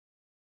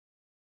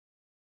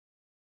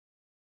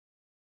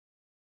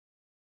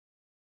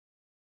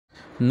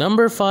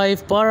Number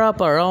 5.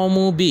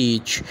 Paraparaumu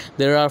Beach.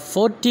 There are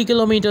 40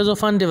 kilometers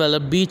of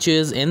undeveloped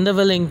beaches in the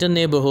Wellington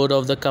neighborhood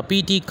of the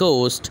Kapiti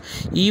coast.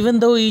 Even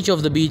though each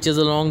of the beaches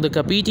along the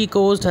Kapiti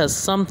coast has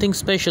something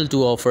special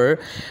to offer,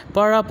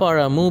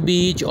 Paraparaumu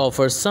Beach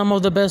offers some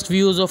of the best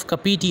views of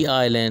Kapiti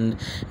Island.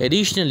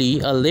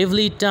 Additionally, a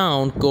lively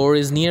town core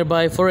is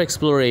nearby for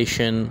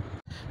exploration.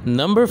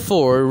 Number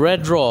 4.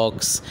 Red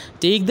Rocks.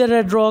 Take the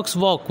Red Rocks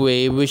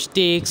Walkway, which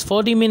takes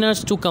 40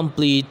 minutes to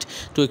complete,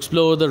 to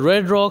explore the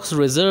Red Rocks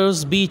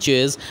Reserves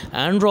beaches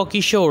and rocky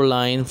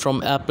shoreline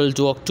from April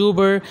to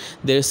October.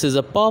 This is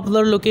a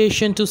popular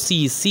location to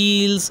see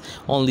seals,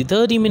 only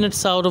 30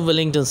 minutes out of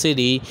Wellington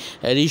City.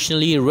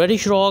 Additionally,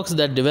 reddish rocks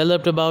that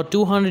developed about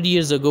 200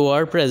 years ago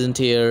are present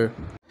here.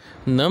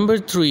 Number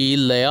 3.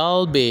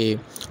 Lyall Bay.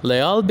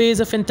 Lyall Bay is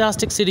a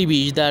fantastic city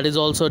beach that is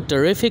also a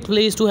terrific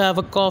place to have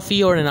a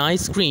coffee or an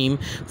ice cream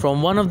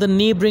from one of the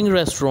neighboring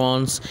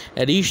restaurants.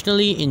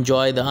 Additionally,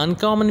 enjoy the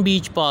uncommon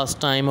beach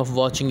pastime of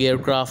watching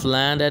aircraft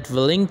land at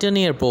Wellington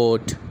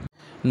Airport.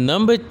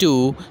 Number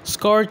 2.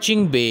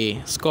 Scorching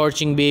Bay.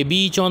 Scorching Bay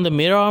Beach on the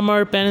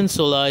Miramar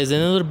Peninsula is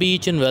another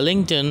beach in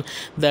Wellington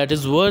that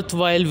is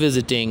worthwhile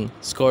visiting.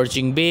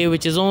 Scorching Bay,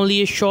 which is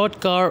only a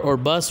short car or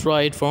bus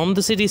ride from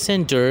the city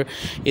center,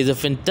 is a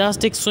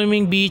fantastic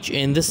swimming beach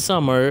in the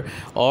summer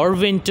or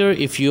winter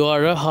if you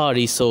are a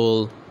hardy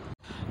soul.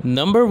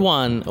 Number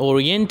 1.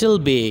 Oriental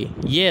Bay.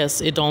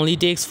 Yes, it only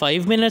takes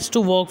 5 minutes to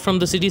walk from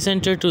the city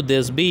center to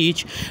this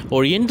beach.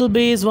 Oriental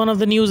Bay is one of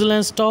the New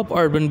Zealand's top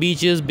urban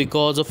beaches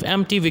because of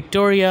empty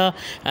Victoria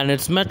and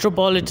its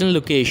metropolitan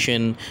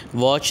location.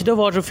 Watch the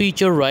water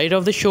feature right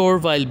off the shore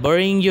while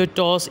burying your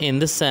toes in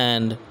the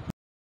sand.